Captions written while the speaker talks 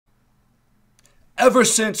Ever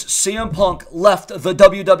since CM Punk left the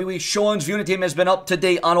WWE, Sean's viewing team has been up to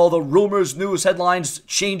date on all the rumors, news, headlines,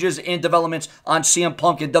 changes, and developments on CM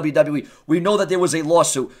Punk and WWE. We know that there was a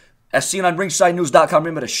lawsuit. As seen on ringsidenews.com,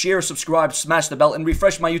 remember to share, subscribe, smash the bell, and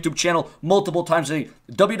refresh my YouTube channel multiple times a day.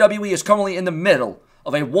 WWE is currently in the middle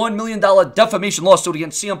of a $1 million defamation lawsuit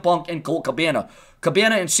against CM Punk and Colt Cabana.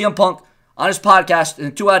 Cabana and CM Punk on his podcast, and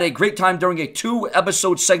the two had a great time during a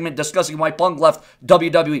 2-episode segment discussing why Punk left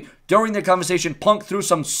WWE. During their conversation, Punk threw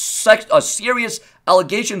some serious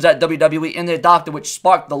allegations at WWE and their doctor, which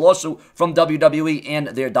sparked the lawsuit from WWE and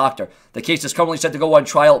their doctor. The case is currently set to go on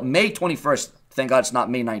trial May 21st. Thank God it's not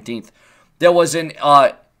May 19th. There was an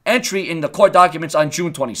entry in the court documents on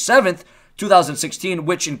June 27th, 2016,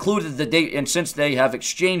 which included the date, and since they have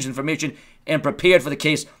exchanged information and prepared for the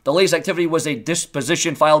case, the latest activity was a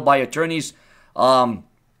disposition filed by attorneys on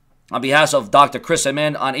behalf of Dr. Chris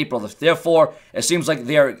Amen on April 5th. Therefore, it seems like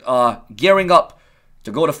they're gearing up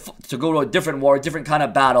to go to a different war, a different kind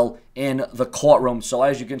of battle in the courtroom. So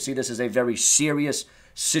as you can see, this is a very serious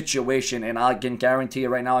situation, and I can guarantee you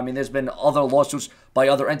right now, I mean, there's been other lawsuits by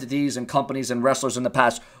other entities and companies and wrestlers in the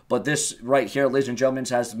past, but this right here, ladies and gentlemen,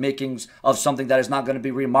 has makings of something that is not going to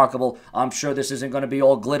be remarkable. I'm sure this isn't going to be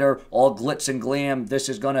all glitter, all glitz and glam. This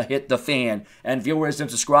is going to hit the fan. And viewers and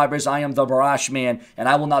subscribers, I am the Brash Man, and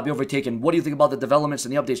I will not be overtaken. What do you think about the developments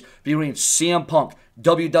and the updates between CM Punk,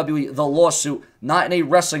 WWE, the lawsuit, not in a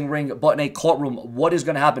wrestling ring, but in a courtroom? What is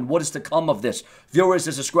going to happen? What is to come of this? Viewers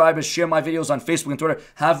and subscribers, share my videos on Facebook and Twitter.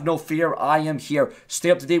 Have no fear, I am here.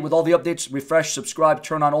 Stay up to date with all the updates. Refresh, subscribe,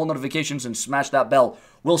 turn on all notifications, and smash that bell.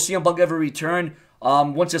 Will CM Punk ever return?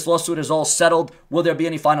 Once this lawsuit is all settled, will there be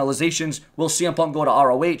any finalizations? Will CM Punk go to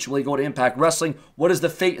ROH? Will he go to Impact Wrestling? What is the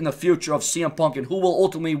fate in the future of CM Punk, and who will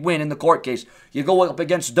ultimately win in the court case? You go up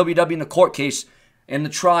against WWE in the court case, in the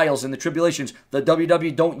trials and the tribulations, the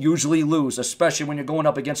WWE don't usually lose, especially when you're going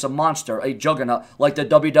up against a monster, a juggernaut like the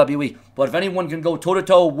WWE. But if anyone can go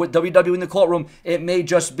toe-to-toe with WWE in the courtroom, it may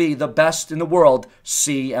just be the best in the world,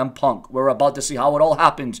 CM Punk. We're about to see how it all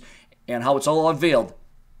happens and how it's all unveiled.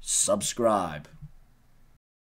 Subscribe.